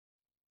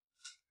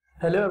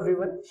Hello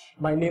everyone,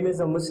 my name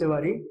is Ambuj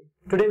Tiwari.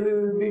 Today we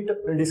will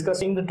be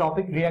discussing the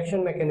topic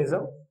reaction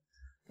mechanism.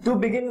 To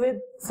begin with,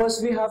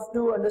 first we have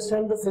to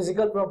understand the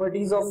physical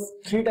properties of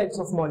three types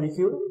of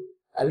molecule: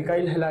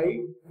 alkyl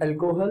halide,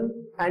 alcohol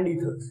and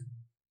ethers.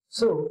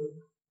 So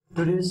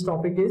today's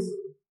topic is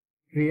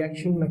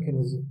reaction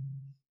mechanism.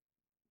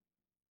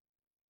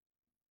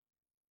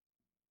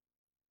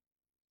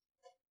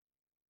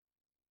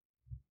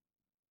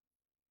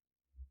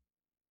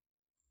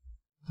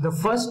 The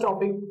first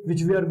topic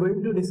which we are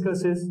going to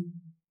discuss is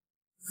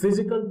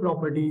physical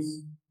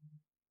properties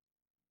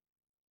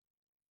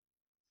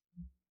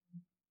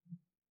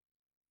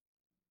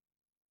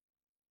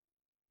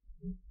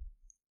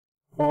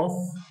of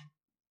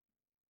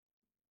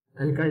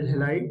alkyl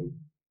halide,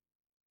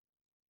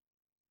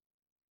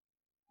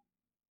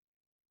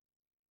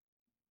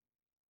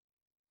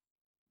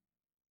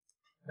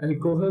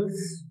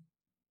 alcohols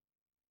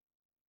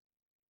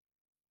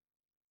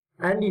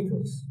and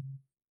ethers.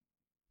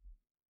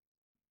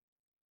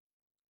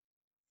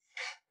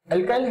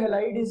 Alkyl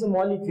halide is a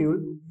molecule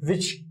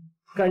which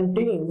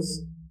contains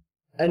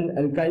an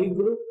alkyl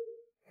group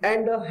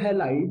and a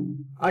halide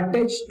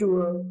attached to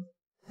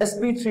a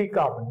sp3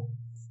 carbon.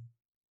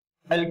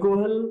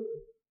 Alcohol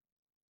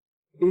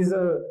is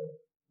a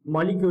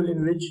molecule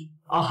in which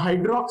a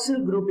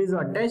hydroxyl group is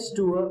attached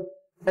to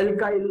a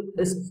alkyl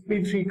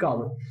sp3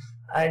 carbon,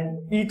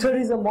 and ether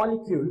is a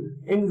molecule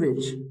in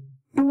which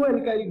two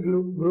alkyl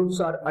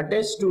groups are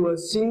attached to a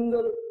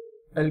single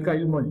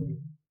alkyl molecule.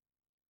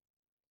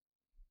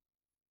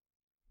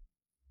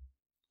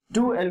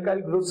 Two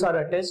alkyl groups are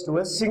attached to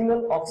a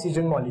single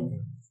oxygen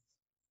molecule.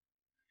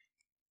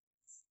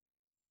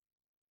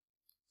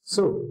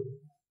 So,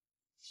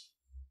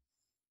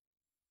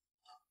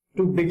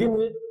 to begin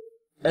with,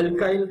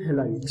 alkyl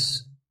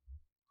halides.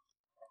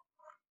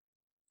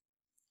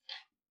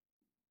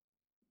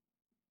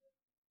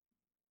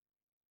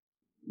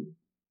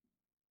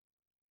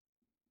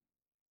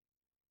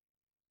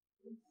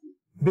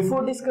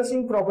 Before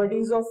discussing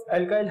properties of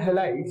alkyl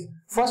halides,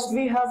 first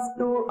we have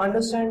to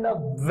understand a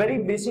very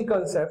basic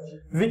concept,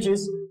 which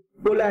is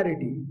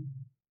polarity.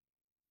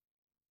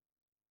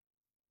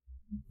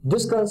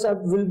 This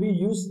concept will be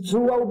used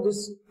throughout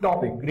this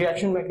topic,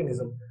 reaction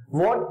mechanism.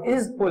 What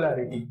is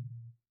polarity?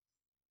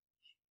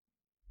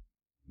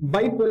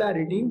 By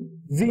polarity,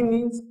 we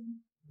mean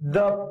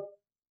the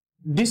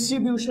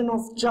distribution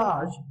of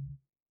charge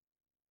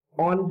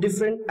on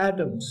different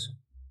atoms.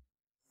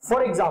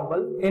 For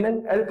example, in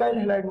an alkyl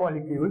halide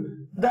molecule,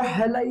 the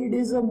halide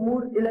is a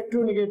more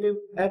electronegative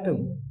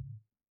atom.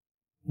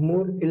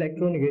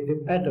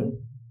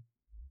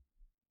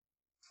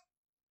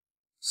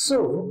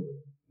 So,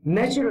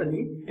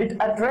 naturally, it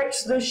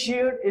attracts the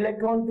shared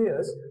electron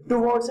pairs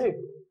towards it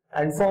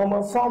and form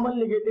a formal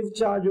negative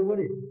charge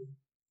over it.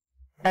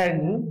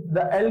 And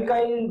the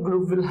alkyl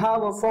group will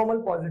have a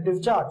formal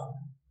positive charge.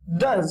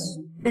 Thus,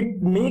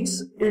 it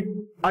makes it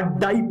a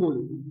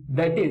dipole.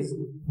 That is,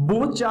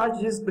 both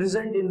charge is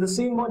present in the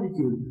same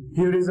molecule.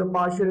 Here is a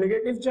partial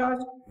negative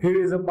charge,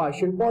 here is a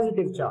partial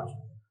positive charge.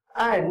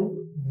 And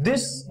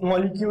this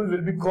molecule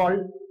will be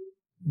called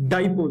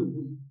dipole.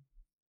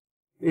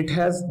 It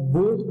has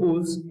both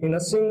poles in a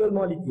single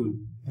molecule.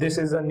 This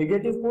is a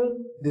negative pole,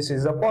 this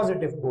is a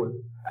positive pole.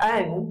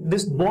 And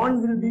this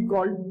bond will be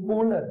called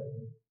polar,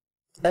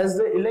 as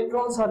the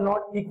electrons are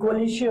not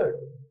equally shared.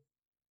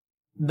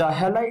 The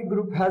halide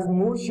group has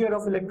more share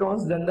of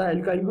electrons than the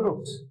alkyl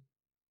groups.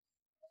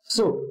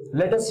 So,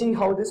 let us see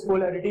how this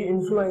polarity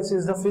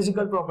influences the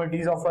physical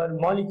properties of a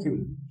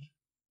molecule.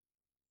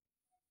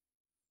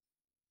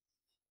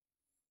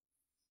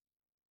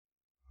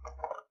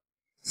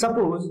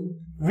 Suppose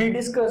we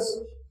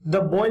discuss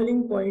the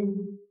boiling point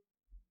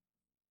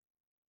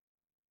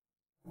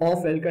of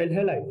alkyl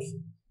halides.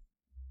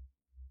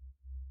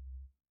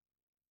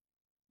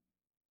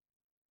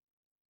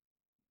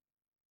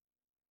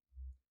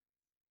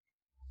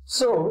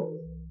 So,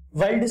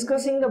 while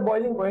discussing the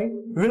boiling point,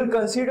 we will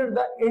consider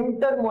the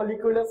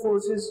intermolecular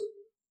forces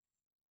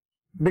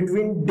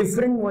between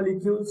different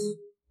molecules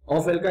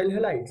of alkyl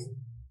halides.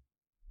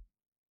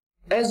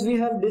 As we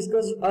have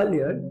discussed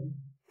earlier,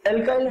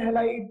 alkyl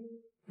halide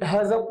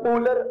has a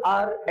polar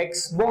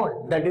Rx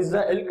bond. That is, the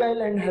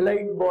alkyl and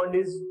halide bond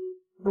is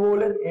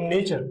polar in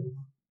nature,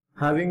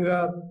 having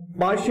a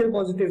partial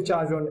positive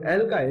charge on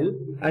alkyl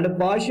and a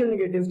partial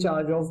negative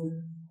charge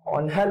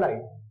on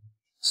halide.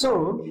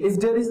 So, if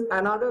there is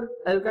another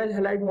alkyl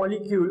halide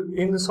molecule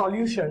in the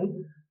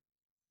solution,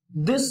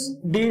 this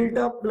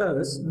delta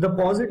plus the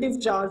positive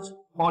charge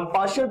on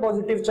partial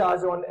positive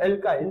charge on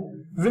alkyl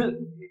will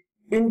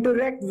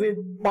interact with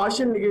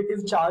partial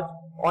negative charge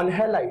on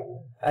halide,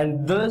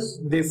 and thus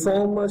they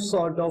form a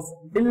sort of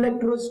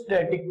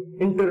electrostatic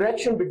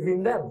interaction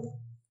between them.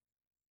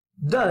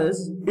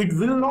 Thus, it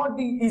will not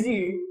be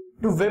easy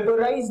to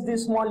vaporize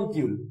this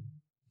molecule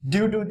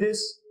due to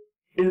this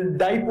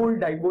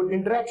dipole-dipole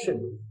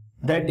interaction.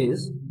 That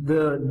is,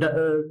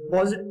 the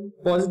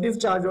positive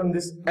charge on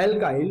this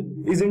alkyl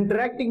is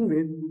interacting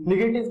with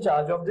negative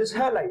charge of this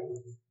halide.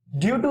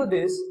 Due to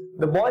this,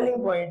 the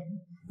boiling point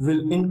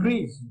will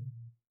increase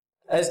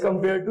as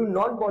compared to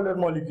non-polar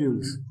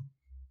molecules.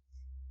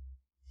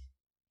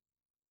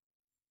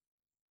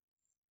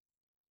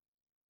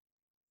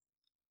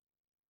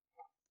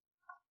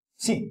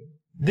 See,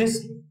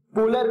 this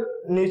polar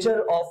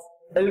nature of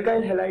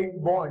alkyl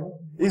halide bond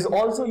is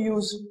also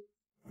used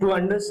to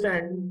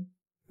understand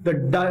the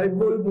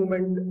dipole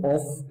moment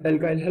of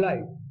alkyl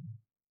halide.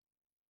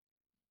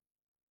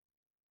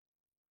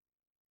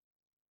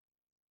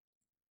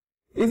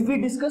 If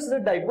we discuss the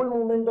dipole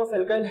moment of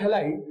alkyl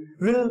halide,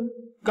 we'll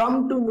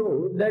come to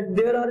know that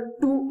there are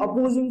two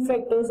opposing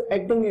factors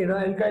acting in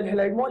an alkyl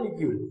halide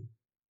molecule.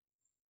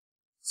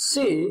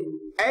 Say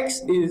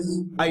X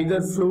is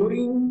either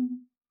fluorine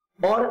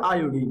or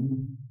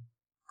iodine.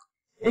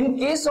 In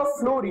case of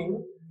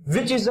fluorine,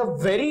 which is a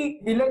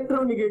very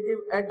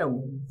electronegative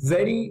atom,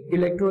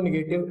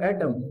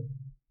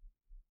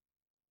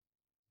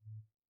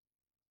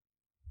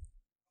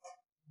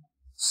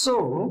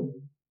 so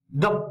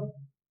the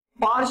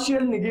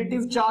partial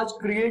negative charge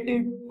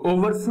created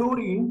over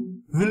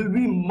fluorine will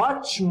be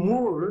much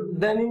more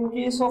than in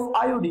case of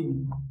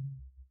iodine.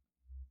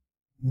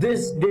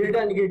 This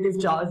delta negative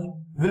charge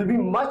will be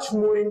much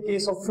more in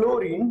case of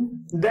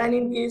fluorine than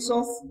in case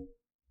of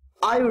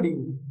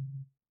iodine.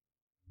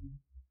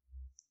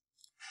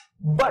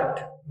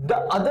 But the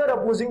other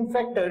opposing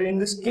factor in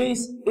this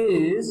case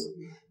is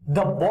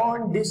the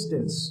bond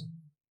distance.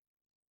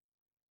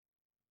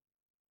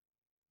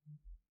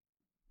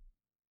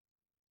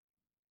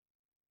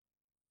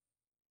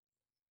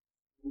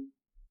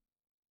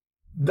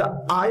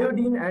 The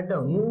iodine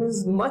atom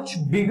is much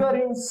bigger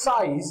in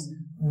size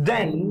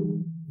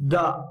than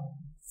the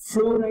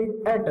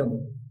fluoride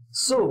atom.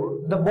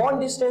 So the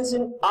bond distance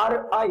in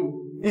Ri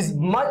is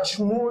much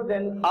more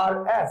than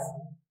Rf.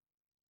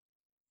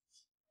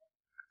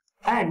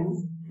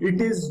 And it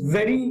is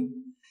very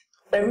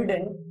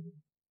evident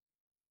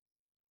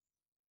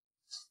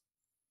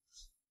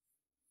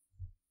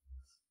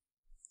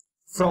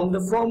from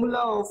the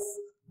formula of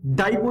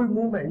dipole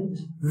moment,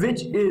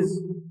 which is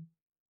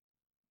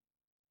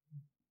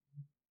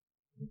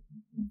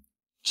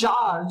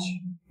charge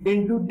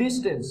into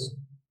distance.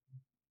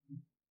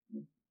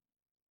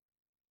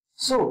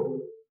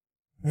 So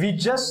we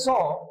just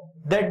saw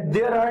that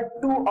there are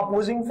two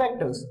opposing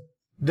factors.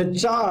 The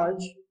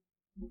charge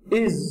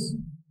is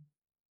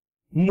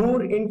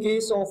more in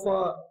case of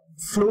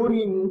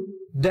fluorine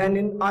than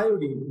in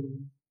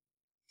iodine.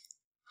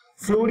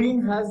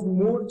 Fluorine has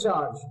more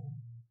charge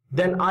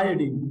than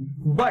iodine,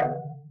 but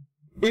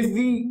if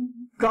we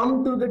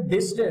come to the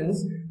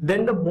distance,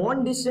 then the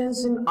bond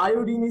distance in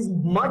iodine is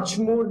much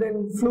more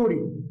than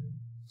fluorine.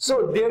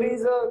 So there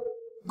is a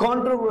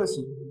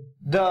controversy.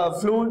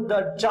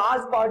 The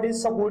charge part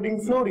is supporting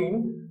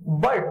fluorine,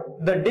 but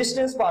the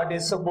distance part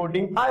is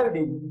supporting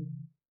iodine.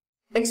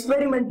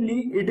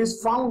 Experimentally, it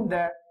is found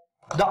that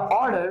the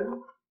order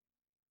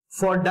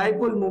for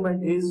dipole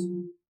moment is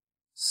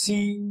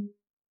Cl,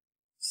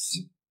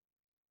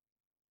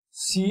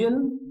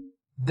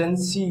 then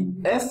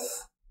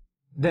Cf,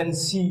 then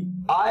Ci,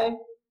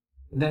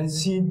 then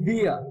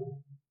Cbr.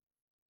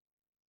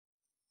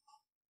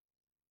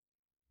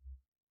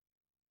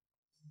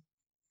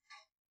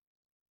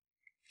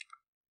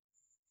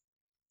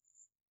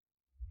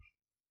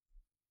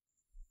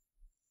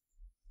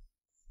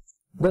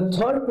 The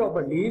third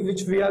property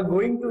which we are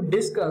going to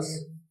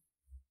discuss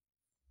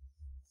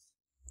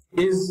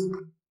is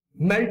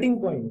melting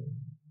point.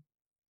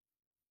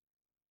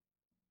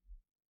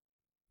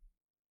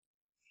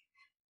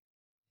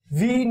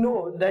 We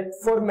know that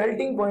for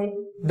melting point,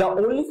 the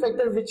only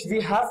factor which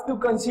we have to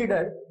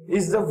consider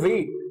is the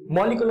weight,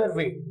 molecular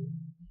weight.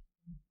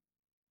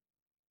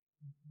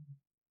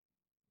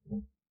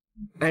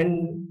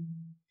 And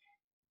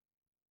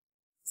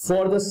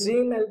for the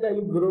same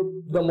alkyl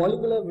group, the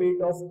molecular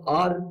weight of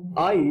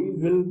Ri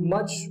will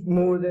much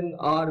more than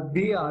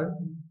Rbr,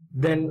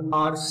 then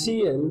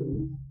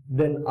Rcl,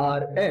 then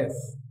Rf.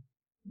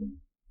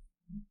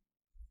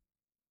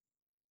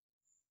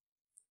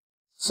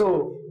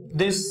 So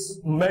this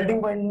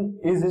melting point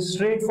is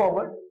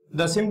straightforward.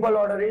 The simple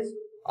order is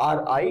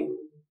Ri,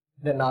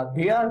 then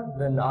Rbr,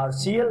 then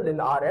Rcl, then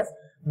Rf,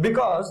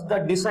 because the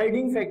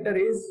deciding factor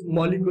is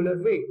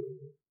molecular weight.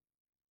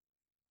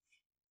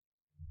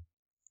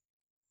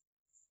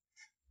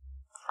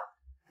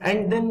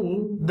 And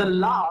then the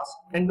last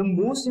and the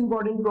most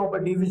important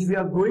property which we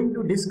are going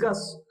to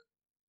discuss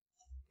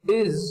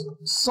is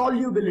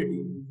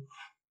solubility.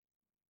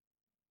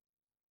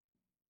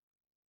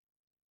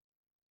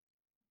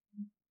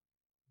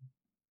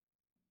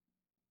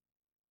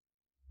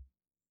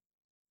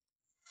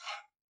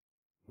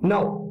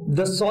 Now,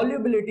 the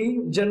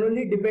solubility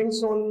generally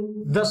depends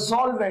on the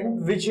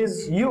solvent which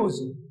is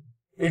used.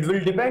 It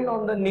will depend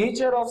on the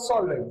nature of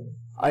solvent.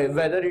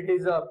 Whether it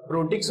is a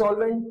protic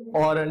solvent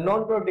or a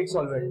non-protic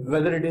solvent,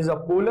 whether it is a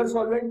polar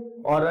solvent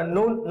or a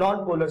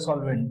non-polar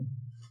solvent.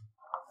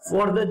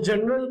 For the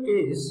general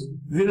case,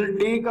 we will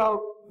take a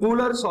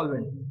polar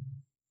solvent,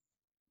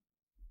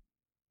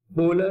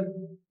 polar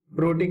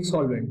protic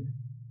solvent.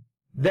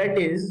 That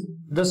is,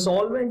 the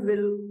solvent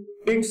will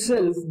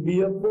itself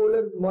be a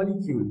polar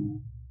molecule.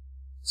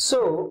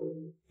 So,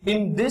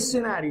 in this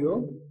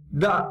scenario,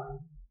 the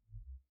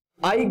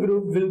I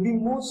group will be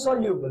more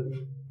soluble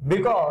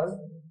because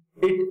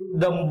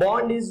the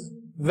bond is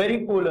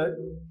very polar,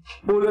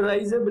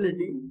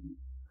 polarizability,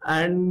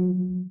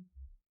 and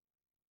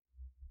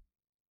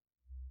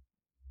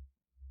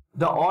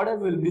the order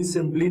will be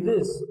simply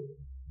this.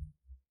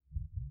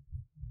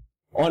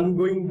 On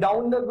going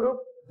down the group,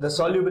 the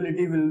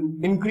solubility will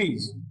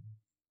increase.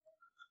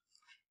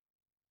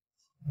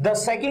 The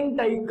second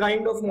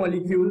kind of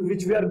molecule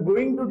which we are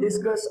going to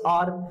discuss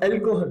are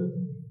alcohol.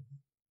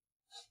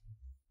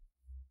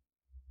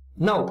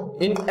 Now,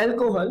 in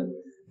alcohol,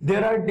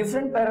 there are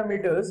different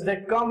parameters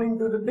that come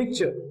into the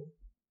picture.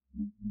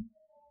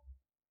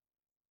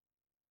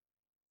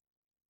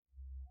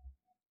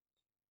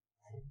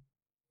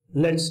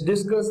 Let's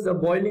discuss the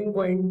boiling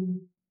point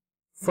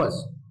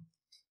first.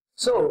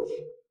 So,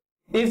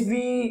 if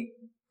we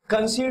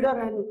consider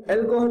an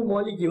alcohol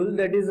molecule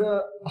that is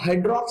a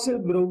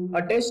hydroxyl group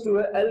attached to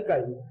an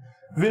alkyl,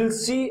 we'll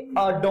see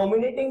a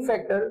dominating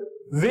factor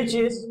which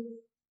is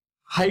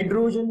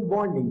hydrogen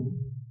bonding.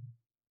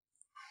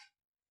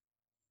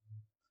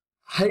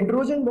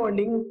 Hydrogen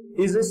bonding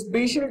is a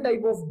special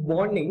type of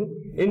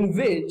bonding in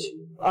which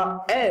a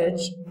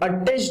H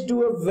attached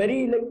to a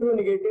very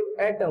electronegative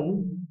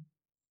atom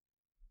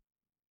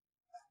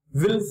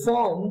will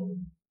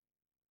form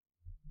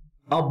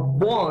a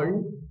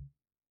bond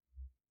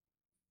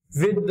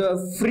with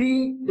the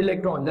free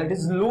electron, that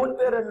is lone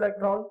pair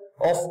electron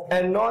of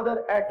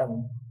another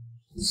atom.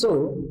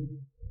 So,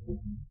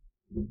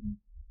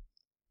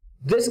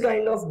 this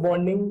kind of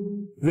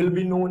bonding will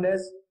be known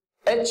as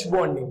H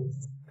bonding,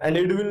 and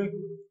it will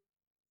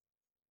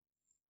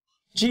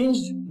change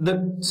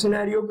the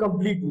scenario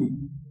completely.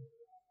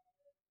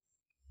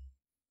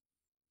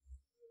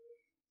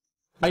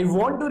 I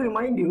want to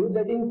remind you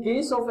that in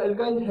case of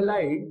alkyl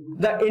halide,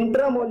 the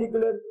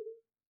intramolecular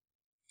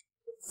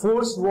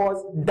force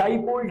was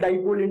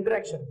dipole-dipole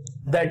interaction.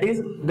 That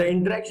is, the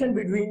interaction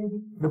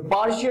between the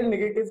partial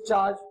negative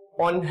charge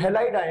on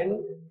halide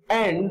ion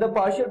and the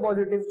partial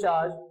positive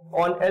charge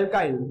on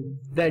alkyl.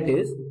 That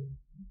is,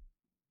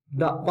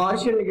 the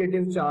partial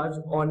negative charge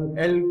on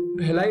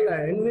halide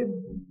ion with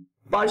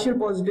partial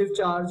positive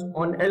charge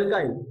on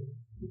alkyl.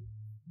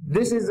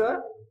 This is a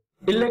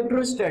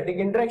electrostatic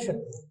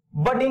interaction.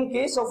 But in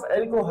case of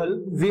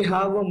alcohol, we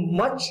have a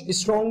much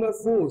stronger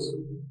force,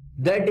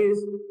 that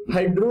is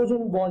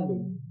hydrogen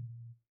bonding.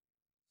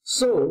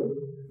 So,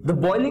 the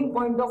boiling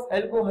point of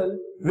alcohol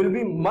will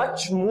be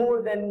much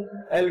more than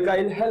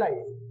alkyl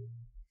halide.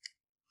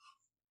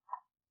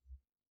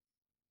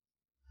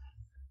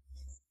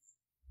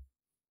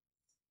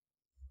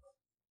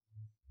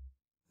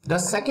 The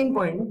second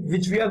point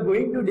which we are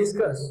going to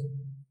discuss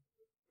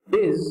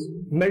is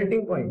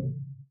melting point.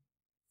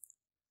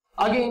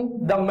 Again,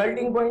 the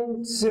melting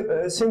point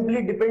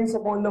simply depends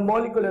upon the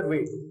molecular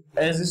weight,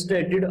 as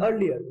stated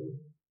earlier.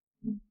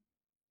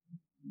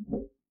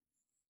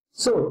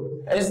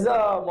 So, as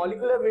the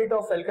molecular weight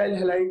of alkyl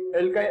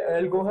halide,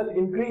 alcohol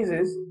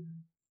increases,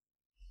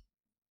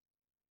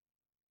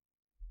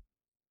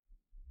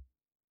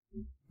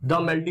 the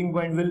melting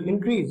point will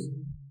increase.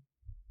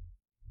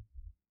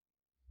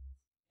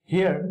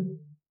 Here,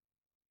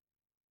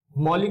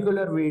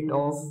 molecular weight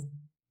of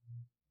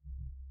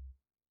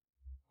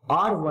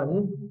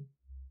R1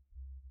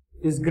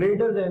 is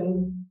greater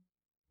than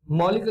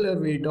molecular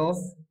weight of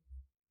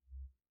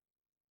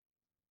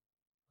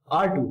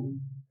R2.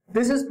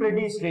 This is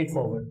pretty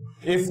straightforward.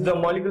 If the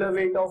molecular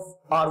weight of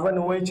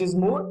R1OH is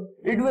more,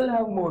 it will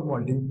have more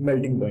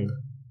melting point.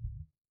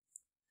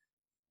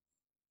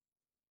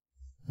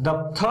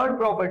 The third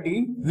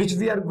property which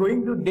we are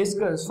going to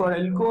discuss for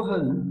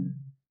alcohol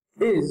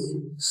is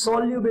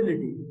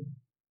solubility.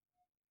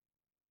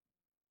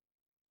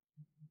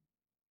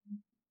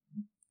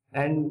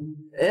 And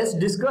as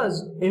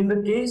discussed in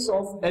the case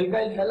of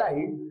alkyl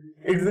halide,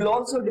 it will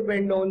also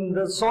depend on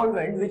the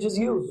solvent which is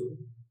used.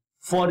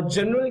 For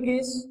general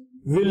case,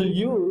 we'll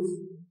use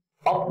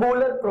a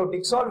polar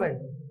protic solvent.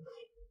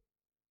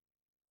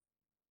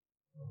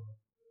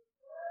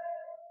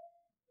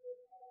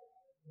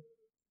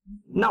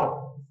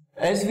 Now,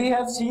 as we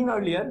have seen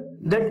earlier,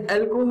 that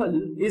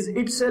alcohol is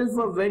itself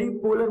a very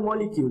polar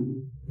molecule.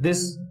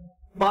 This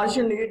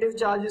partial negative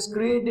charge is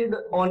created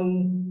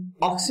on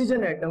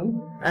oxygen atom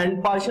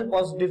and partial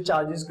positive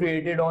charge is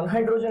created on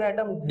hydrogen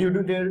atom due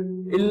to their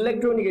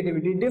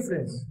electronegativity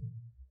difference.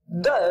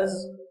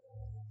 Thus,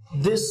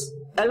 this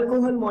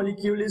alcohol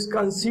molecule is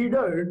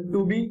considered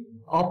to be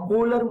a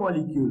polar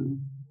molecule.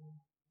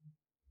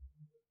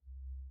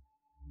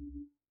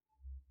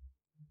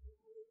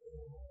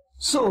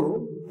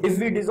 So, if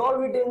we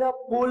dissolve it in a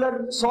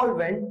polar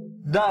solvent,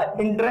 the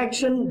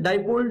interaction,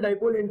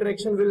 dipole-dipole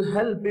interaction will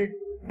help it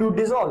to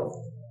dissolve.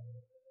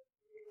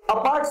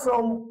 Apart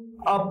from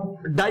a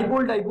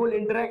dipole-dipole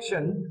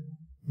interaction,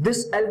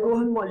 this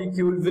alcohol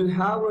molecule will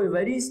have a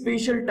very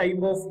special type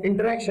of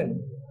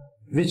interaction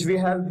which we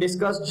have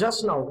discussed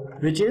just now,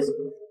 which is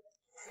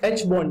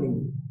H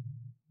bonding.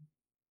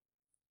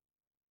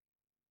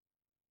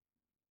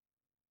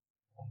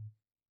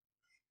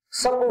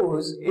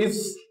 Suppose if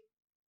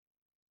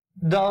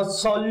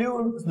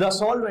the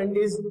solvent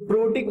is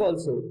protic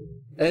also,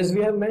 as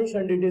we have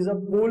mentioned, it is a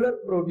polar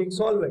protic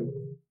solvent.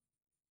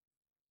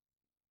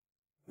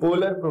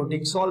 Polar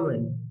protic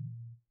solvent.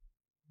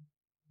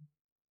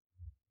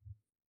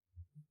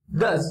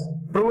 Thus,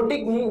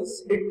 protic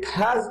means it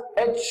has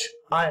H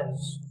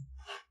ions.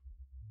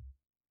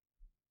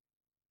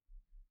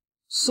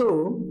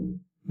 So,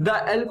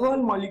 the alcohol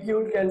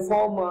molecule can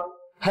form a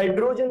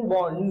hydrogen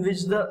bond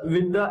with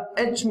the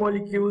H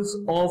molecules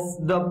of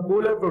the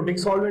polar protic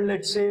solvent,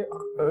 let's say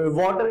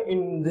water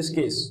in this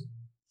case.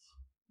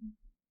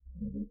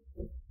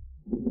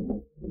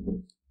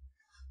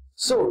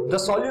 So, the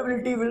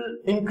solubility will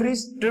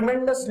increase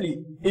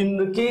tremendously in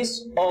the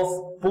case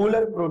of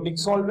polar protic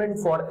solvent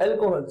for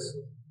alcohols.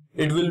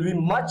 It will be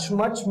much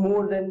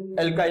more than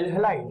alkyl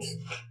halides.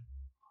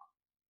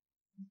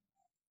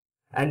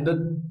 And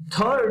the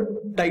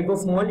third type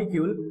of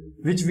molecule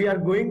which we are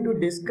going to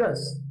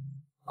discuss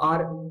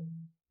are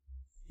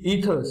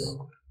ethers.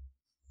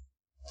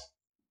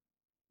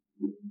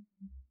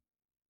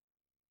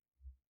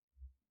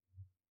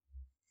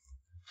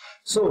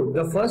 So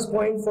the first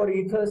point for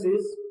ethers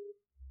is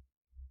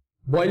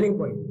boiling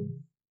point.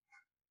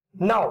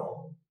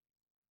 Now,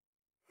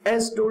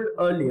 as told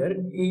earlier,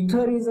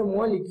 ether is a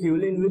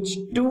molecule in which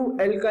two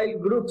alkyl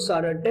groups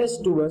are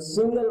attached to a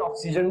single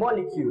oxygen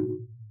molecule.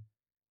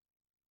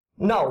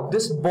 Now,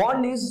 this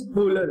bond is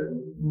polar,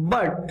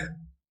 but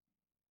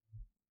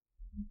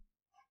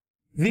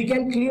we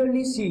can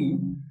clearly see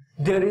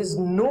there is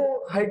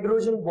no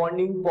hydrogen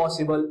bonding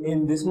possible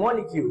in this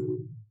molecule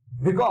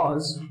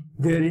because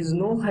there is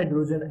no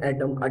hydrogen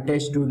atom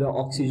attached to the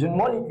oxygen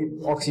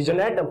molecule, oxygen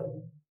atom.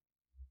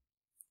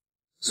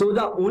 So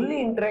the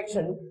only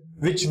interaction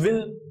which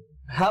will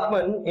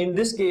happen in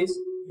this case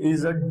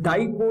is a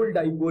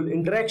dipole-dipole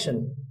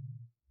interaction.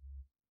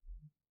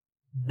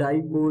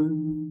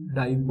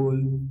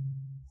 Dipole-dipole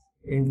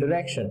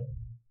interaction.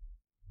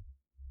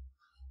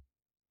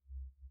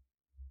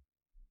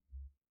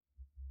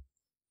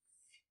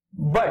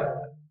 But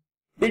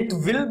it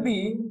will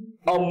be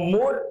a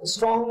more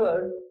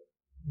stronger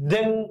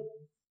than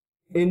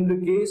in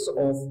the case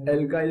of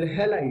alkyl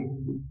halide.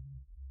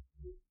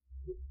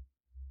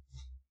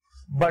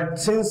 But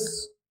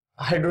since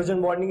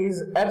hydrogen bonding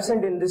is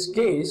absent in this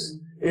case,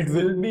 it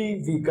will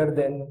be weaker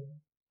than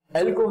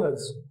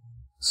alcohols.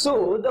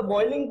 So the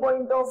boiling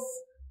point of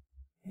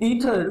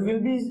ether will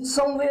be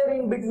somewhere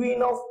in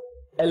between of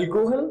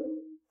alcohol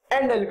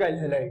and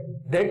alkyl halide.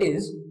 That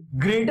is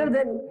greater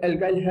than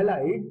alkyl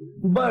halide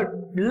but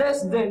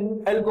less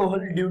than alcohol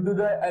due to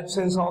the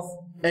absence of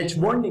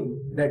H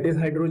bonding, that is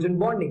hydrogen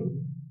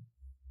bonding.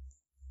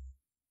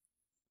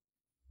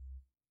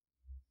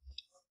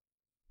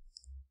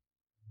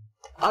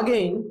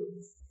 Again,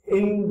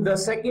 in the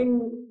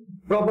second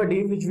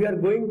property which we are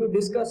going to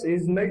discuss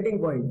is melting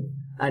point,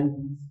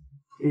 and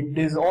it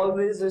is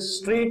always a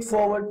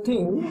straightforward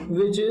thing,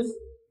 which is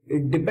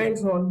it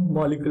depends on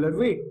molecular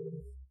weight.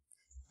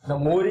 The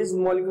more is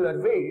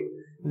molecular weight,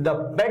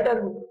 the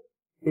better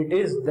it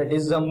is. That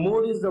is, the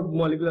more is the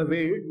molecular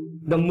weight,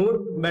 the more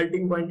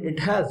melting point it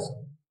has.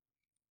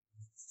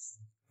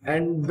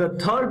 And the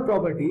third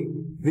property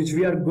which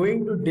we are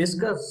going to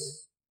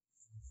discuss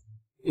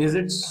is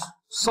its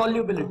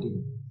solubility.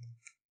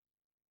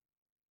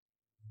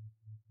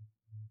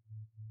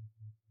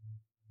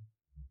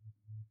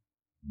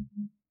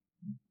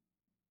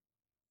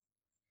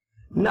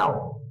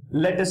 Now,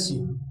 let us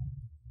see.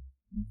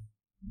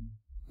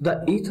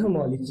 The ether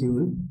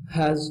molecule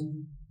has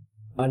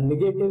a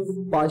negative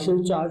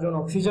partial charge on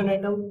oxygen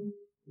atom,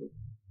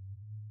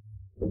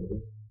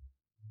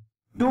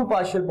 two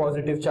partial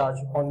positive charge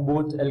on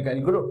both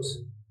alkyl groups,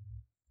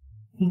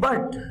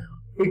 but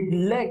it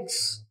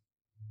lacks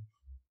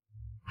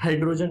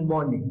hydrogen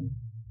bonding.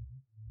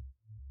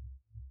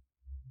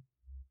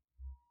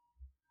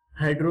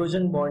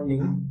 Hydrogen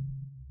bonding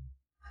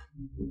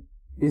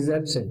is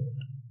absent.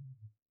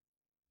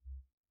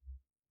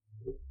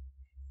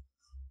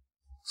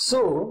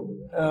 So,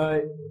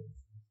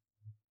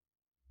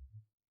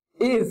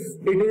 if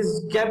it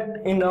is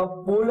kept in a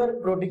polar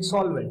protic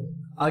solvent,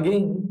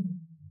 again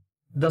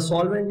the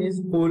solvent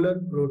is polar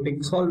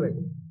protic solvent.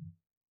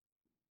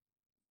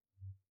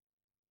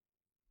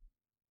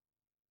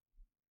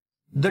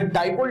 The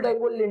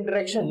dipole-dipole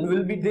interaction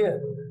will be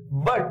there,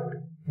 but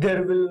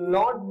there will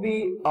not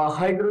be a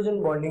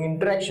hydrogen bonding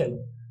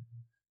interaction.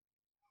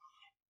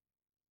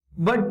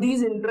 But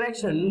these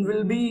interactions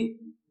will be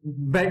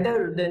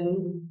better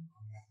than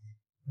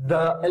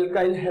the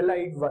alkyl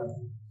halide one.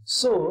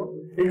 So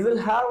it will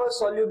have a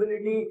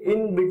solubility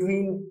in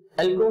between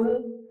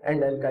alcohol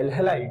and alkyl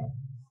halide.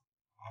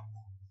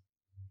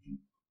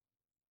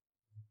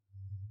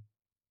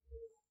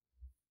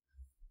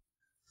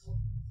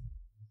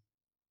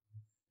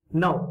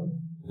 Now,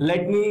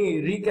 let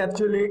me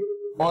recapitulate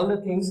all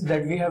the things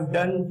that we have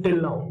done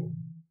till now.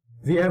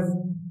 We have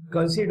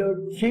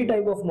considered three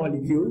types of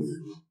molecules.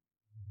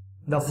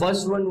 The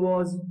first one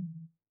was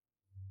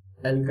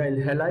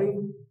alkyl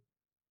halide.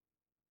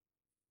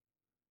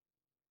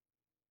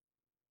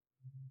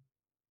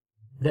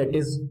 that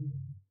is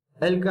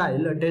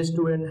alkyl attached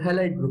to an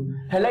halide group.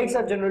 Halides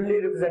are generally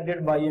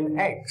represented by an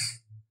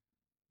X.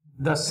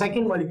 The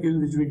second molecule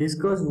which we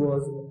discussed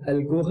was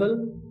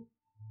alcohol,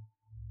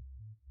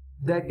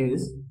 that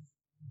is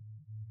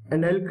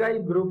an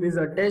alkyl group is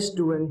attached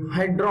to an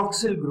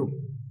hydroxyl group.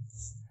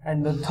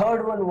 And the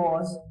third one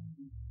was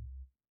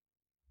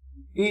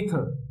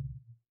ether,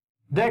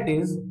 that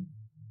is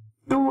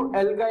two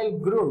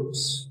alkyl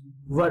groups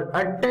were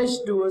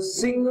attached to a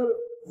single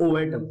O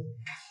atom.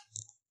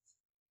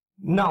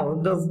 Now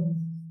the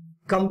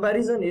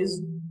comparison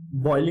is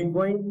boiling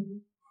point,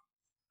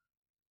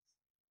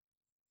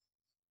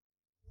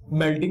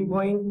 melting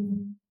point,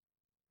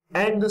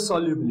 and the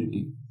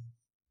solubility.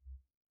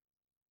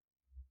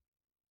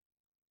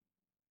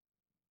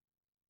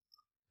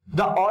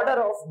 The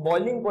order of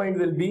boiling point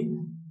will be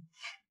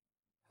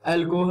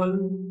alcohol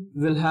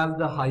will have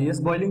the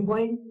highest boiling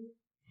point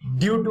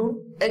due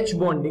to H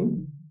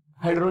bonding,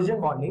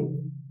 hydrogen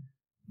bonding.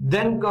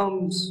 Then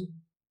comes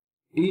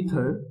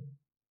ether,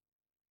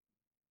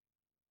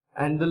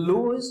 and the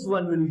lowest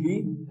one will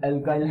be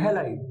alkyl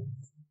halide.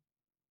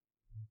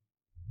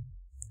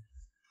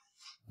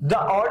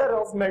 The order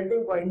of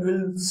melting point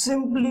will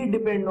simply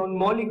depend on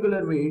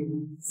molecular weight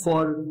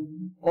for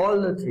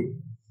all the three,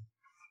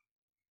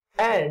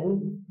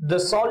 and the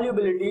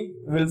solubility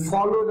will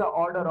follow the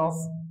order of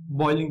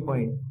boiling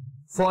point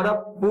for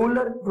a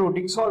polar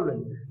protic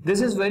solvent.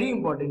 This is very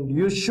important.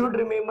 You should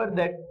remember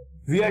that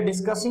we are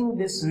discussing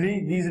this.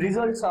 These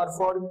results are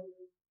for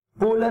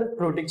polar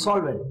protic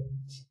solvent.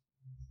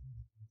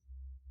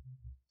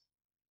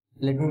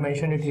 Let me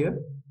mention it here.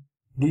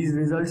 These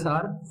results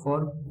are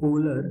for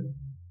polar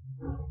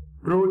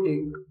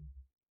protic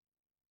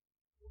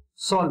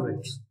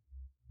solvents.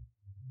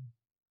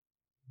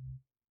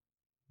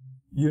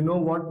 You know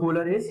what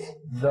polar is?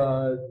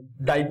 The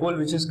dipole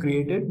which is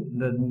created,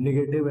 the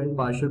negative and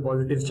partial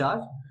positive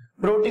charge.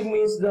 Protic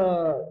means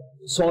the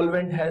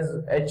solvent has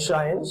H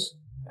ions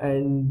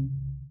and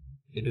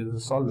it is a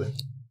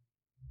solvent.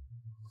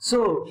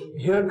 So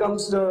here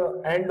comes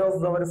the end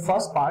of our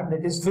first part,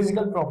 that is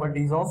physical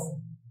properties of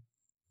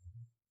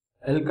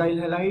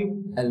alkyl halide,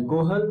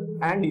 alcohol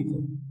and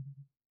ether.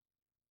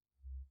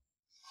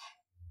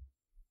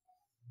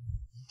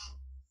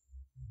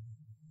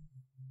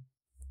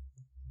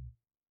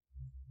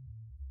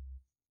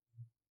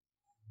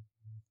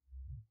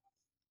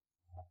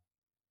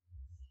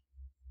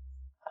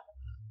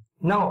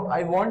 Now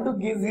I want to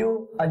give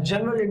you a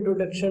general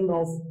introduction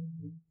of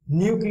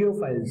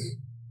nucleophiles.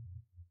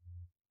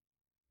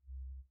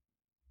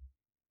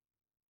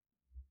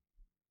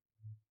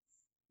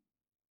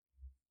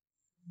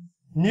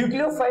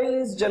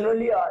 Nucleophile is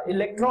generally an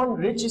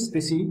electron-rich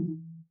species,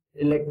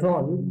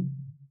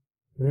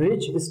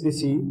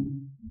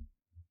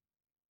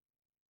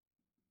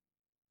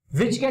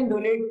 which can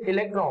donate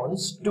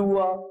electrons to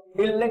a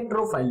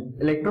electrophile.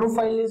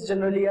 Electrophile is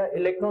generally an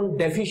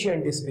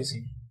electron-deficient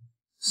species.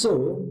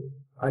 So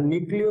a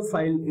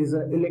nucleophile is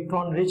an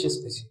electron-rich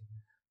species.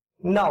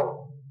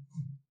 Now,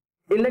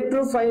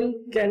 electrophile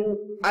can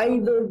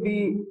either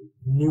be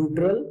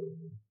neutral,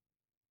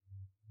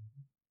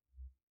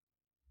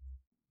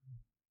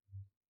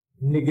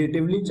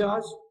 negatively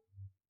charged,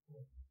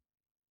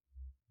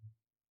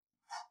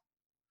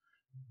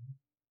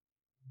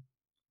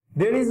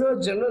 there is a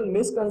general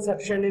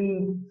misconception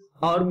in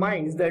our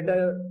minds that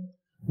a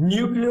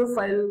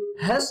nucleophile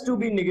has to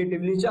be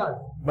negatively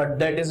charged, but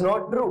that is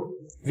not true.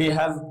 We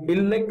have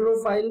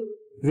electrophile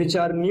which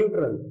are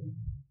neutral.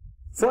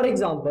 For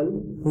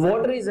example,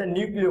 water is a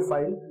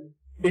nucleophile.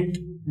 It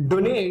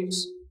donates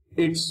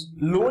its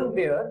lone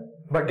pair,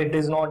 but it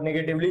is not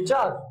negatively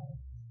charged.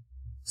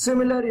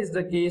 Similar is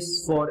the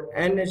case for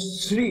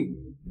NH3,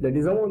 that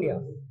is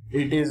ammonia.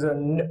 It is a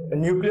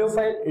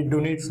nucleophile, it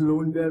donates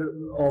lone pair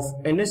of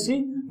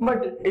NH3,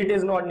 but it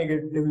is not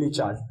negatively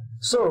charged.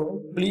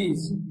 So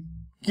please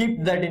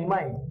keep that in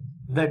mind,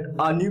 that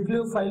a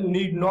nucleophile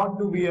need not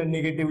to be a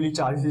negatively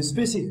charged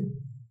species.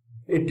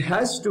 It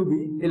has to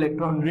be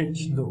electron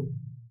rich though.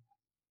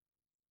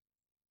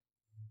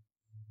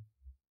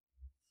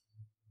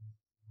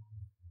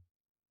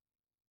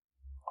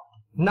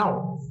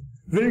 Now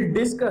we'll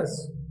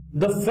discuss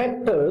the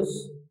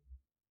factors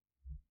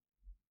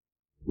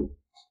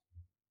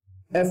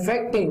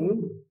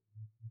affecting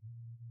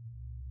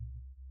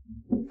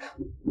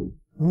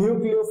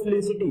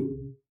nucleophilicity.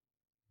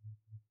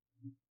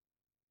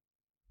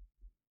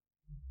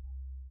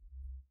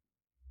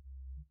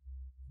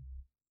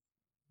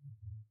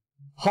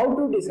 How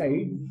to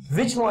decide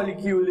which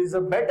molecule is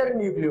a better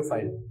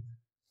nucleophile?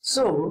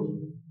 So,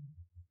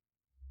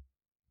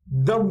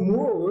 the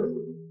more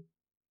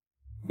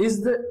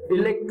is the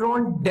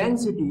electron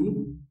density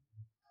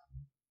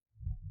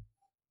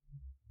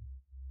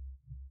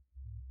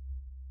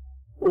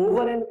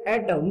over an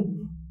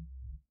atom,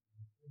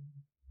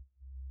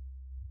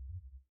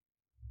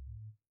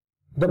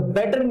 the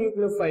better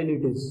nucleophile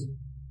it is.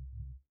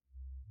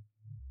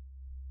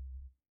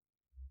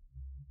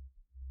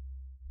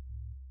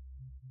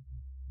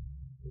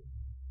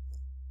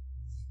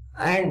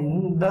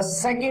 And the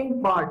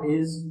second part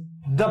is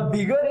the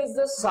bigger is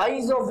the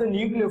size of the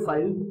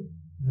nucleophile,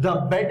 the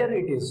better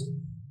it is.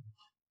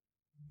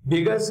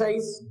 Bigger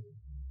size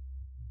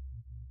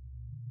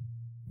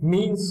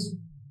means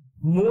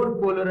more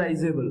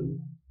polarizable.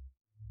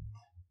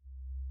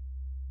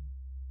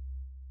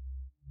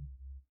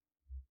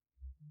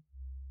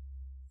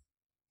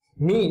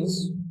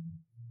 Means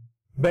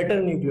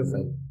better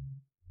nucleophile.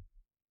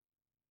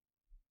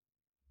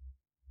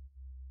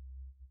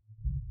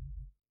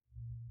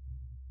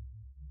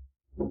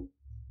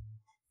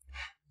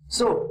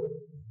 So,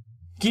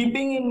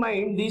 keeping in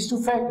mind these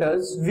two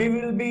factors, we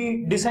will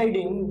be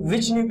deciding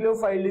which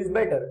nucleophile is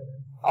better.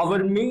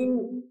 Our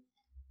main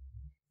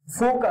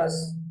focus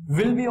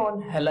will be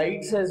on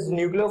halides as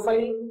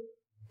nucleophile,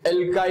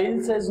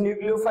 alkyls as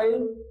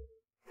nucleophile,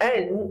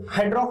 and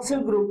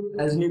hydroxyl group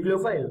as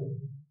nucleophile.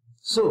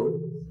 So,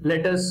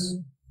 let us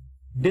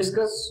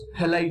discuss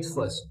halides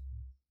first.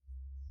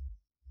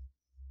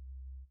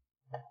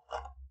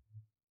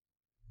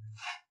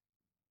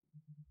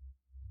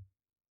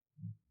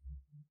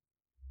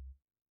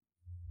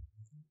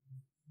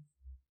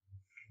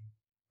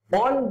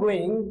 On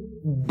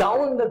going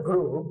down the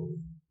group,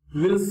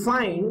 we'll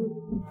find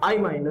I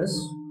minus,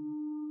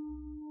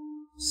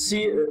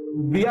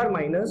 Br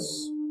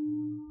minus,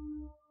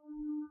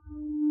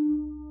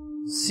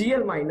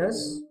 Cl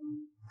minus,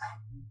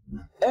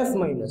 F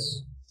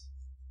minus.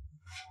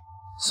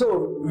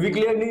 So we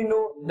clearly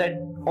know that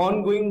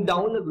on going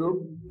down the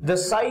group, the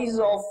size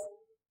of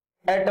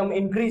atom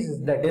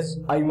increases. That is,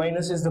 I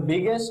minus is the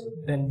biggest,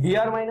 then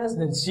Br minus,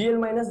 then Cl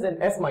minus, then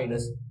F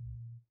minus.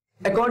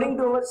 According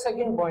to our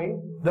second point,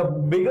 the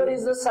bigger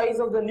is the size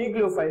of the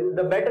nucleophile,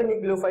 the better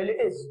nucleophile it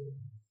is.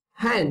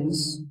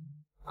 Hence,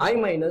 I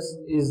minus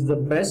is the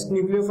best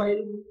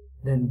nucleophile,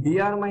 then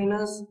Br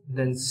minus,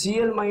 then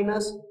Cl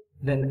minus,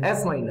 then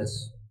F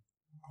minus.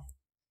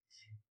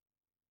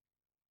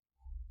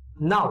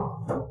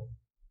 Now,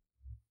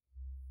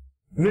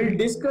 we'll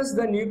discuss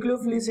the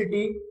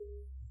nucleophilicity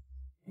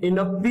in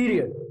a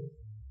period.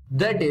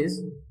 That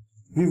is,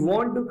 we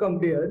want to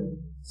compare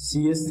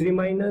CH3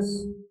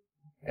 minus,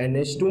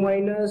 NH2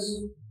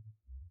 minus,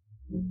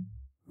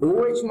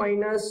 OH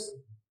minus,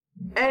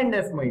 and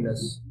F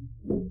minus.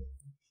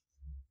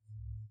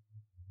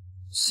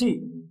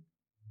 See,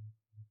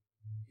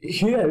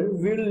 here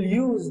we will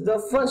use the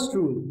first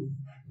rule,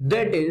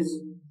 that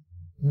is,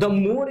 the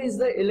more is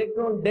the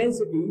electron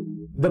density,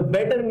 the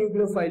better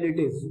nucleophile it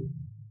is.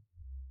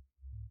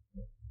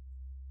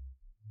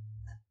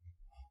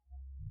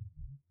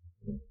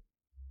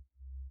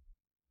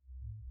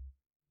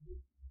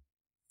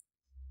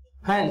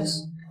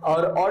 Hence,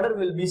 our order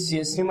will be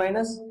CH3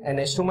 minus,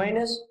 NH2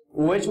 minus,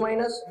 OH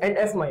minus, and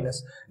F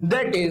minus.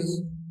 That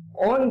is,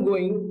 on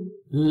going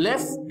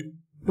left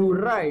to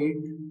right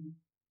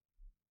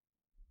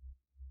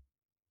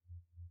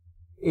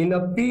in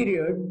a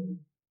period,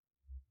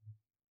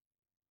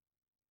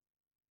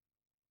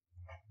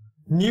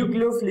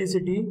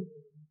 nucleophilicity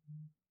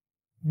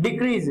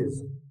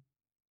decreases.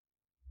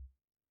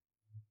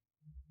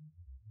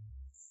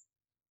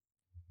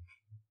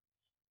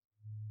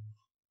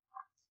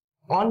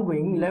 On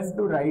going left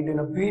to right in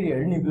a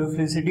period,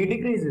 nucleophilicity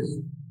decreases.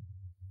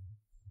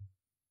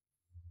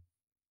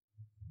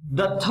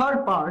 The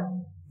third part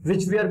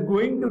which we are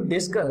going to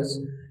discuss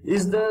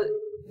is the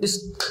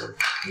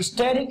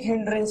steric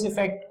hindrance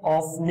effect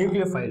of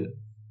nucleophile.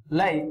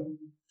 Like,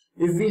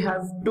 if we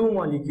have two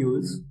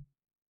molecules,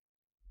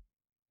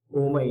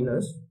 O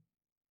minus,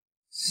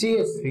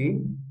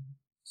 CH3,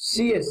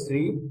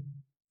 CH3,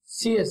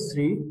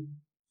 CH3,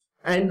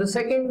 and the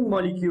second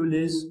molecule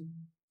is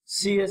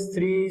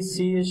CH3,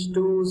 CH2,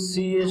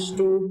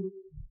 CH2,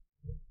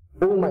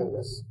 O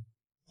minus.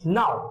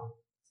 Now,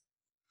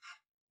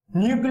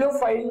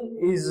 nucleophile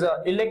is an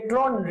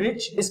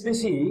electron-rich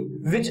species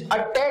which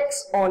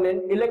attacks on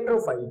an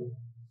electrophile.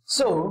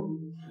 So,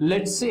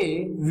 let's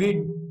say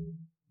we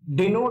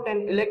denote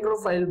an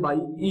electrophile by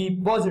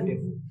E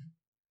positive.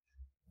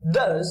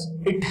 Thus,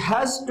 it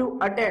has to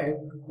attack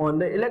on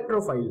the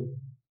electrophile.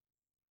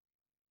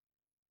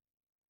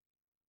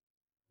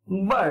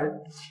 But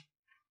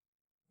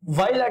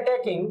while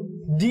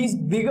attacking, these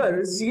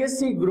bigger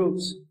CSC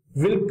groups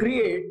will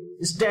create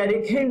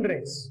steric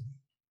hindrance.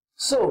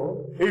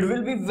 So, it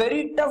will be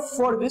very tough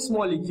for this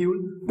molecule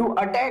to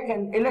attack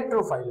an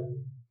electrophile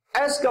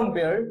as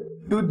compared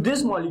to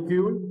this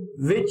molecule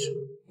which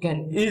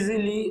can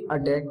easily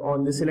attack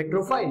on this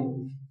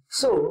electrophile.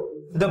 So,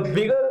 the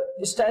bigger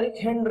steric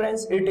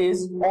hindrance it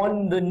is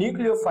on the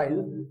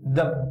nucleophile,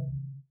 the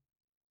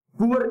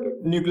poor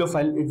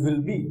nucleophile it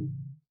will be.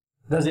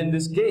 Thus, in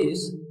this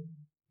case,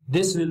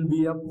 this will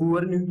be a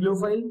poor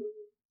nucleophile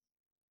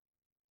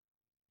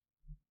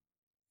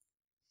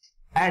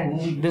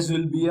and this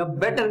will be a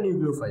better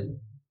nucleophile.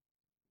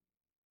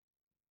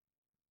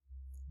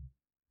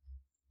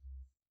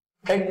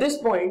 At this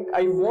point,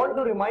 I want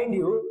to remind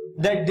you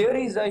that there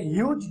is a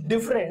huge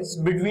difference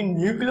between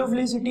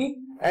nucleophilicity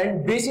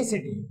and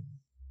basicity.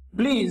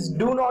 Please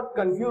do not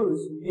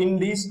confuse in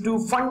these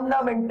two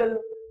fundamental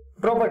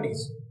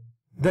properties.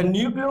 The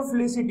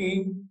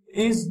nucleophilicity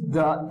is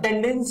the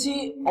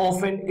tendency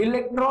of an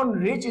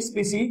electron-rich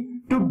species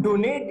to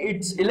donate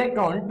its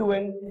electron to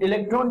an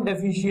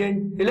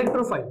electron-deficient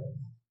electrophile.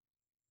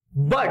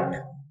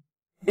 But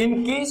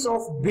in case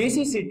of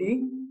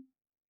basicity,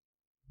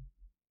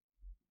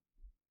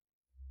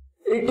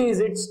 it is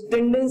its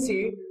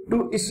tendency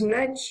to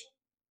snatch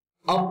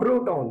a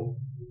proton,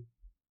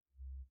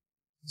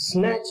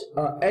 snatch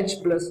a H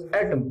plus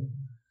atom.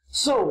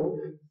 So,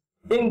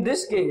 in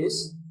this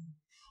case,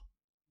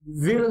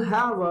 we'll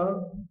have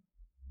a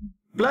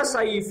plus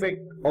I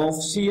effect of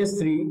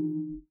CS3,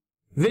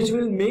 which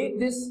will make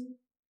this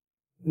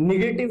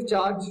negative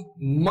charge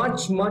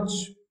much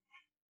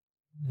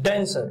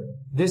denser.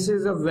 This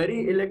is a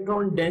very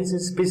electron dense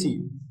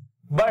species,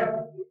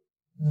 but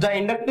the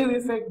inductive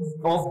effect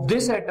of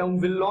this atom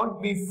will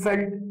not be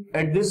felt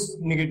at this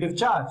negative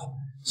charge.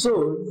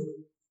 So,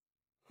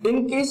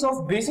 in case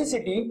of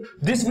basicity,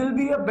 this will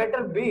be a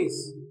better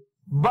base.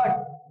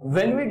 But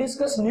when we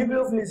discuss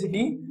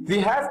nucleophilicity, we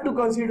have to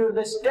consider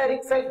the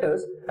steric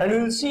factors, and we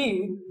will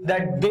see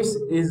that this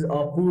is a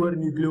poor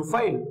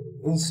nucleophile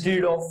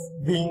instead of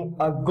being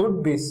a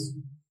good base.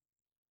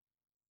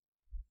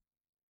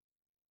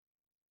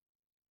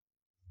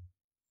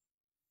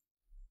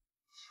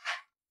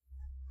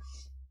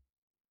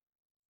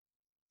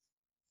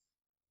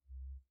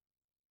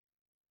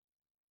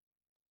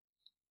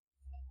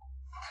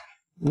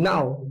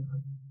 Now,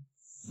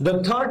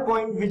 the third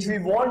point which we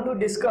want to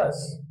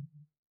discuss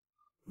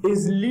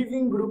is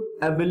leaving group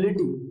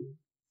ability.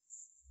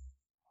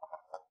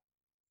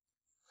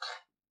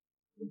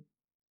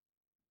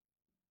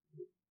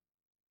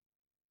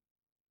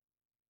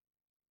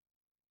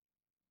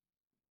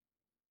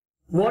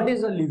 What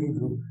is a leaving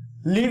group?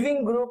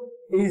 Leaving group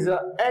is an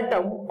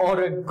atom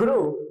or a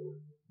group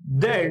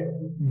that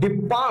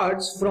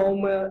departs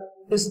from a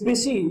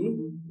species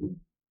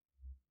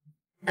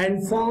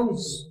and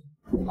forms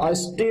a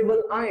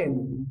stable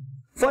ion.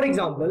 For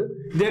example,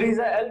 there is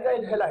a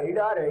alkyl halide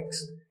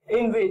Rx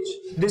in which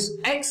this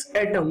X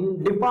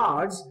atom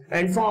departs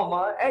and form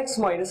a X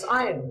minus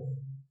ion.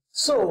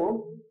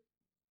 So,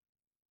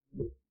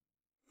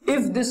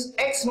 if this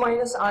X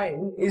minus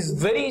ion is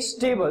very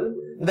stable,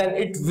 then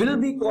it will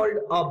be called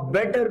a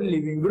better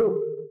leaving group.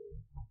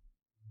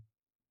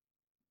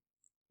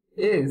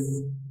 If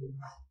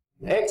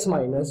X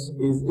minus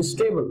is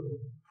stable.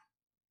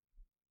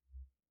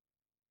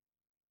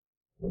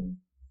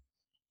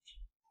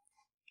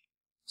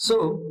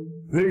 So,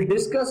 we'll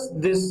discuss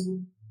this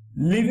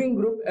leaving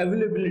group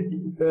ability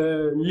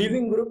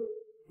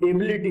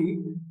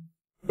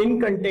in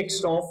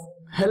context of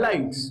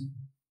halides.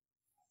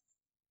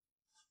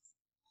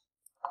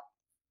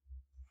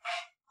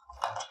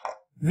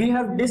 We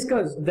have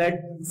discussed that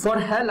for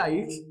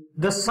halides,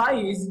 the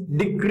size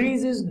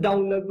decreases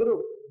down the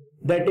group.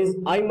 That is,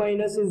 I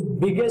minus is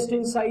biggest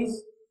in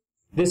size.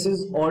 This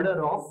is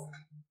order of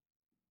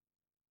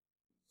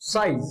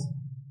size.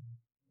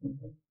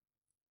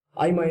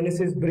 I minus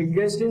is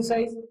biggest in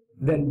size,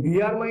 then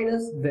Br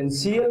minus, then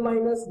Cl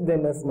minus,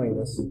 then F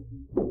minus.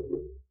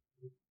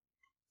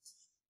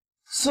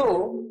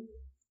 So,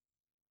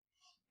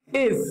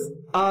 if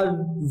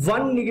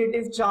one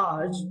negative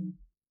charge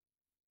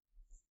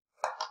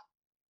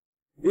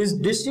is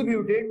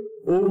distributed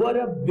over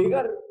a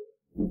bigger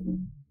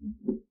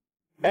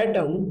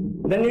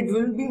atom, then it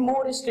will be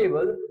more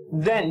stable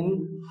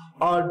than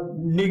a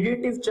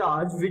negative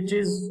charge which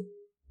is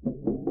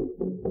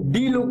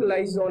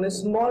delocalized on a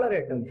smaller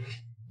atom.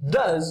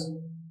 Thus,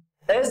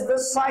 as the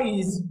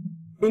size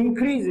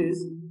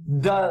increases,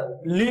 the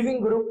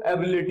leaving group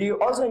ability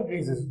also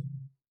increases.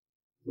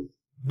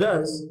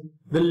 Thus,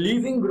 the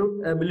leaving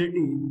group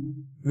ability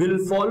will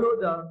follow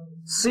the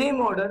same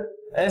order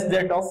as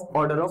that of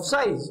order of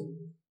size.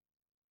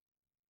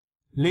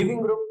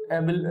 Leaving group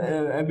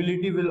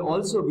ability will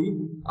also be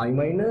I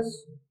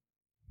minus,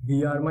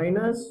 Br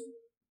minus,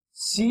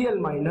 Cl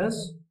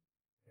minus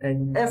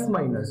and F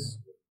minus.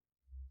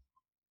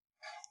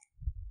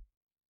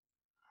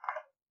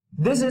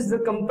 This is the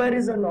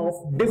comparison of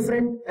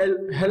different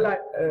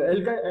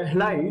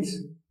halides.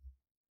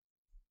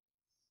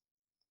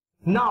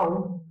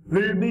 Now,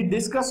 we will be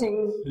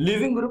discussing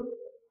leaving group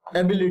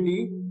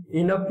ability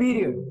in a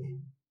period.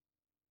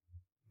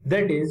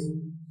 That is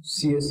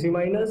CS3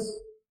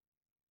 minus,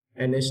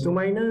 NH2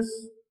 minus,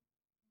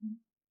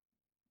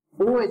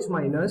 OH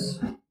minus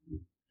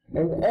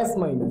and F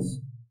minus.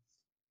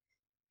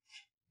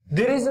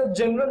 There is a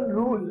general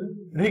rule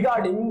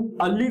regarding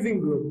a leaving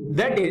group.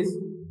 That is,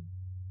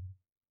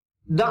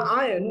 the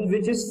ion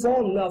which is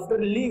formed after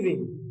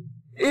leaving,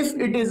 if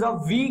it is a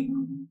weak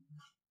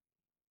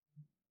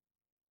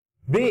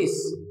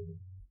base,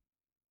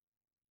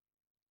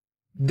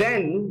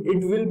 then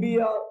it will be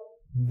a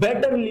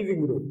better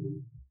leaving group.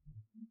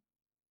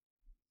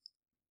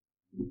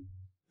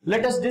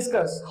 Let us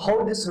discuss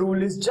how this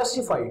rule is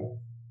justified.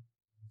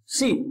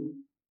 See,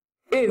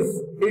 if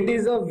it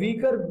is a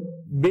weaker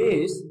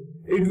base,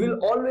 it will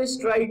always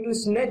try to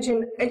snatch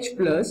in H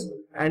plus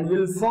and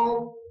will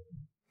form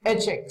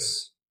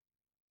HX,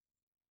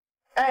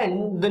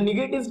 and the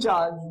negative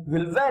charge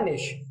will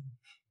vanish.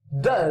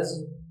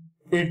 Thus,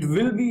 it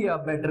will be a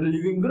better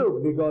leaving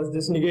group because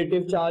this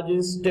negative charge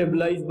is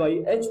stabilized by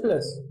H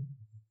plus.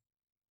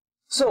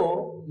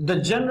 So, the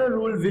general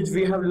rule which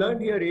we have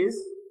learned here is,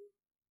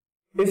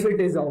 if it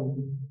is a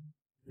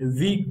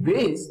weak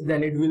base,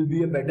 then it will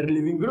be a better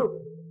leaving group.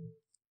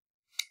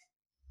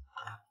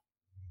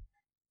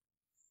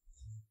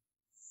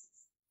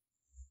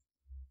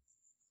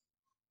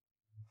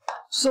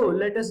 So,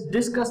 let us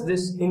discuss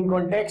this in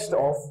context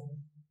of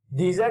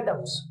these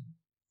atoms.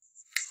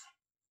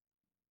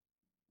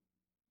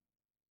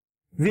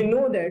 We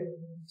know that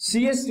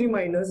CH3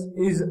 minus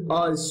is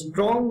a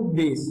strong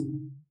base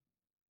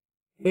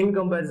in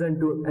comparison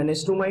to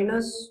NH2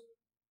 minus,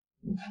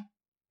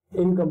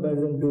 in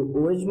comparison to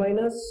OH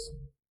minus.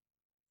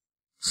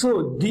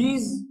 So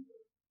these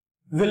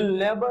will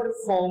never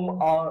form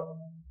a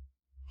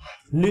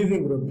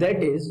leaving group.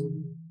 That is,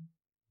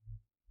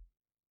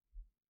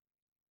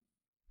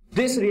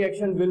 this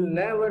reaction will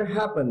never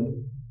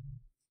happen.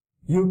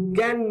 You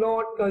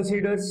cannot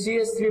consider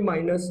CH3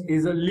 minus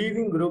is a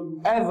leaving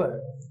group ever.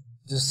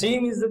 The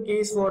same is the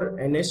case for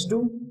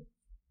NH2.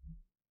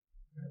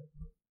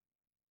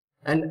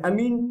 And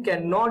amine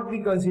cannot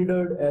be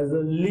considered as a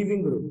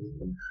leaving group.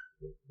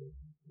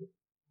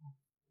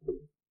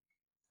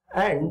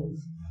 And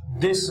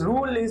this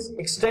rule is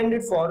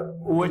extended for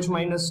OH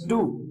minus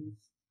 2.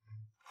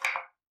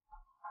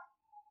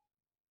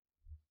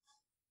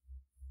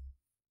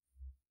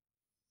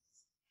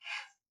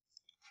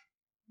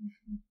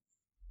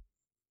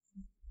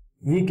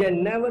 We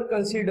can never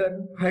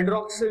consider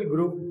hydroxyl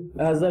group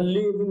as a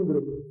leaving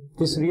group.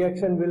 This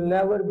reaction will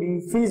never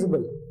be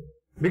feasible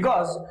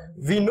because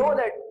we know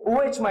that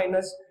OH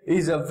minus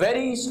is a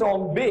very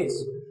strong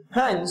base.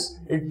 Hence,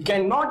 it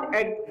cannot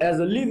act as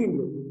a leaving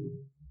group.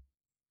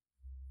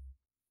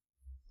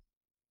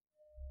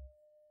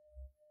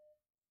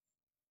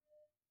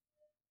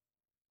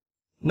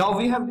 Now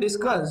we have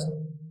discussed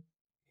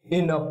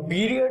in a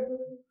period,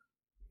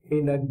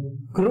 in a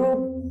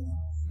group.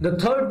 The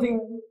third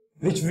thing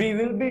which we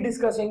will be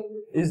discussing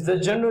is the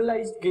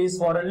generalized case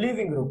for a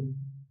leaving group.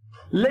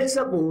 Let's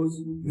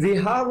suppose we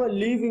have a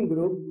leaving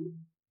group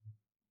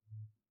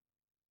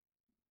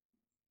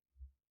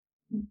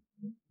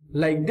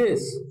like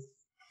this.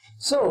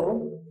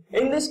 So,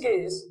 in this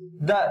case,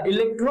 the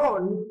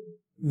electron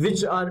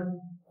which are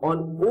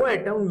on O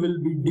atom will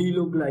be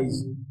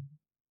delocalized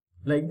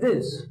like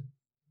this.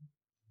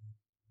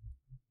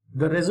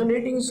 The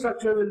resonating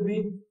structure will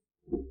be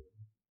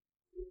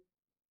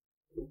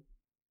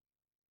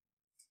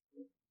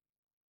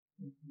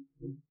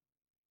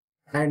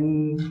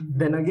and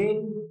then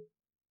again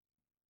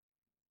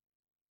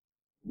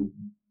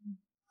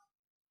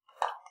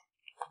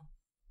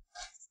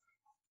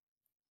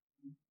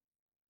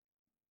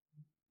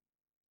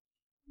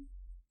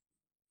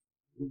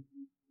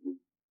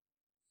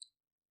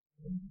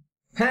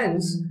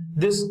hence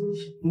this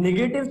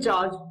negative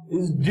charge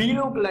is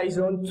delocalized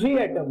on 3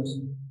 atoms.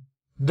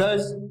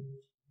 Thus,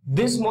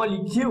 this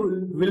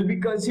molecule will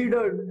be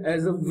considered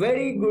as a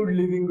very good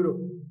leaving group.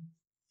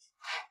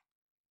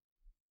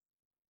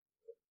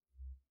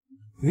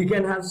 We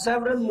can have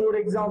several more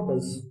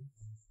examples.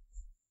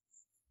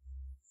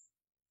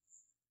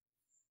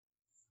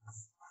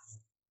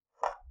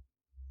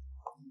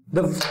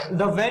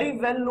 The very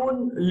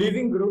well-known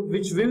leaving group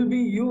which will be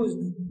used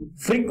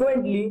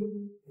frequently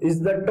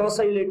is the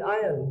tosylate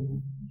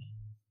ion.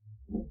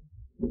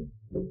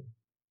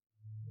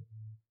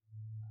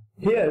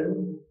 Here,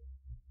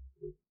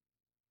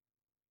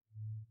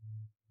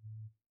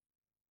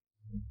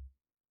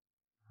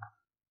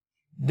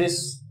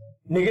 this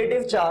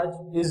negative charge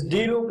is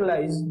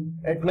delocalized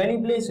at many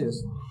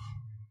places.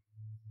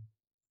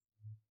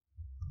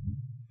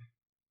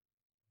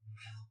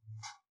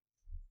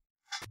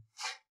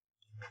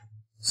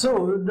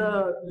 So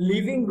the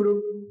leaving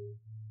group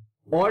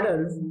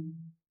order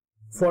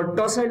for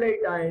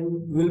tosylate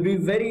ion will be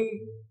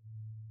very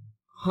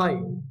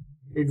high.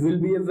 It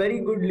will be a very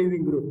good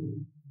leaving group.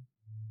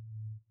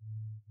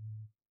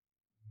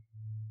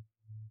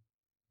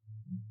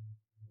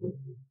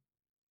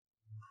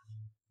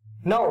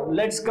 Now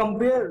let's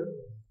compare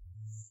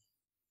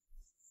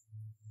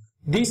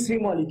these 3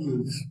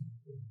 molecules.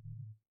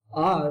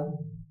 R,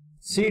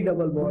 C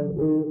double bond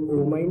O,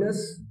 O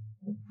minus,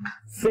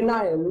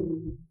 phenyl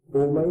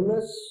O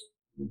minus,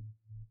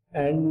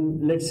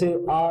 and let's say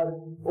R,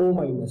 O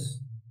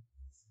minus.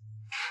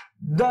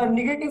 The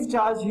negative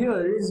charge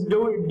here is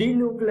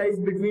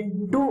delocalized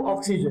between 2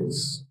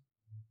 oxygens.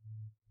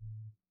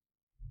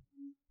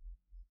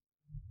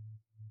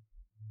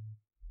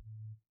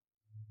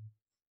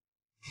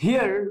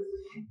 Here,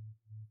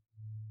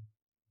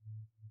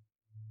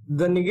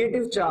 the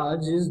negative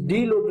charge is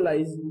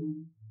delocalized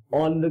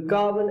on the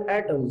carbon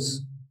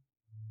atoms.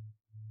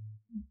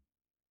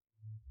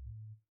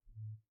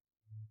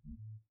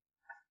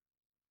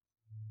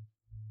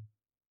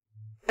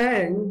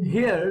 And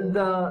here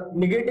the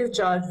negative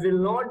charge will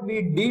not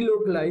be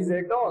delocalized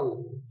at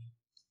all.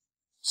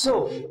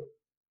 So,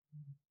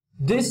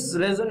 this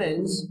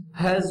resonance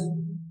has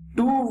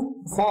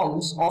 2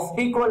 forms of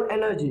equal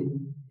energy.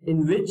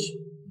 in which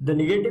the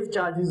negative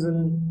charge is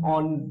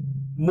on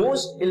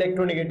most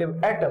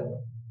electronegative atom.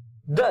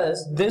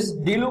 Thus, this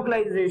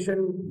delocalization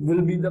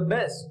will be the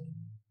best.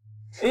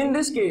 In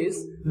this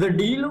case, the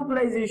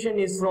delocalization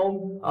is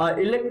from a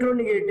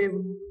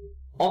electronegative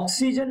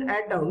oxygen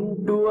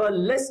atom to a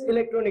less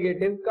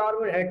electronegative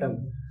carbon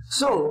atom.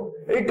 So,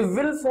 it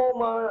will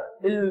form a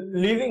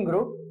leaving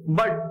group,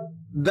 but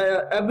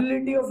the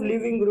ability of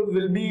leaving group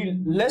will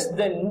be less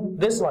than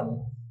this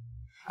one.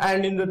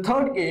 And in the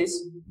third case,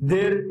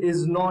 there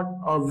is not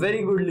a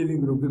very good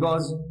leaving group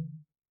because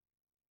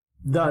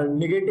the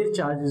negative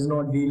charge is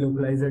not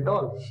delocalized at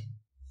all.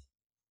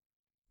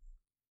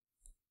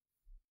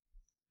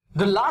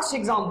 The last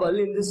example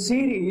in this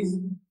series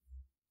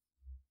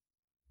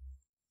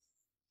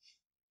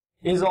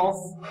is of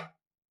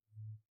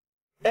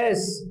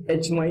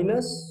SH-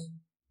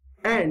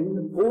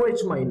 and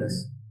OH-.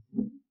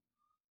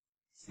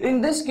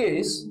 In this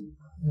case,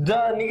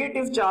 the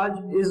negative charge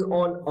is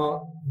on a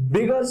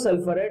bigger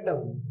sulfur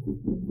atom,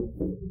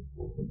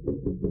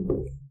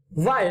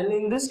 while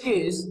in this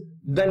case,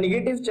 the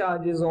negative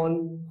charge is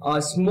on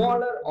a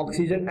smaller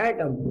oxygen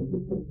atom.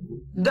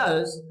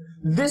 Thus,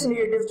 this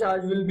negative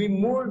charge will be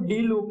more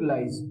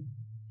delocalized,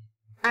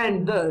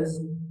 and thus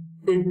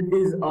it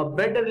is a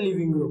better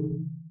leaving group.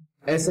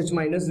 SH-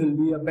 will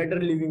be a better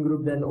leaving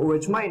group than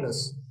OH-.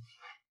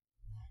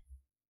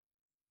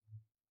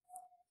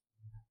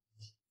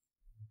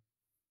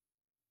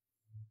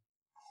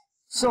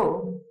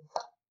 So,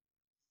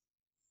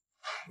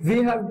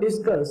 we have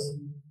discussed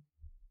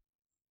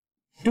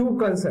two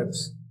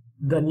concepts: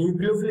 the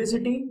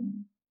nucleophilicity,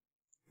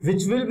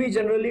 which will be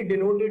generally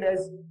denoted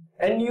as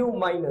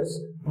Nu-,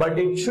 but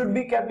it should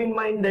be kept in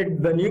mind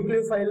that the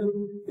nucleophile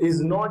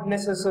is not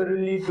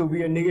necessarily to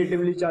be a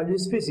negatively charged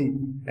species,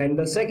 and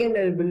the second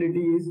ability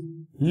is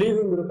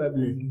leaving group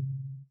ability.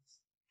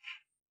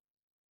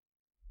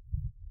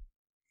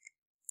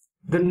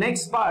 The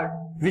next part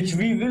which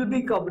we will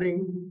be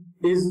covering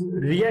is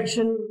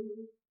reaction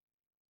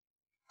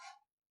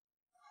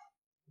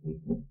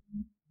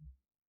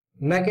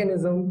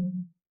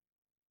mechanism,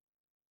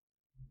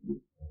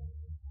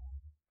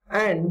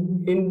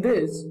 and in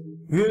this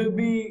we will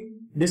be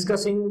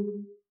discussing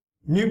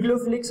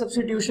nucleophilic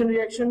substitution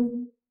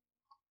reaction,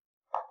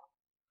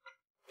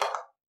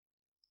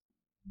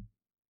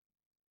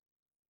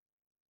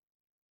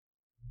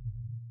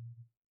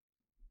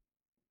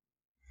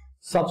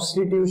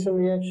 substitution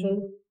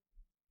reaction,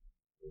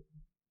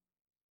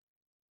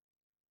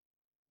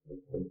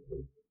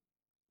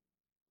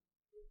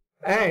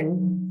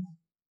 and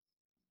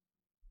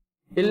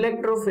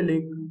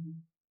electrophilic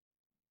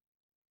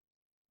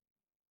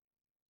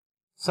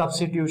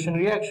substitution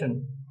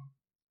reaction.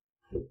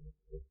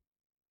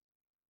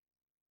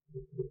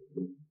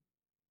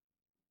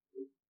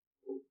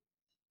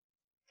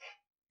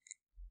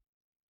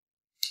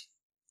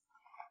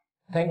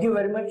 Thank you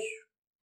very much.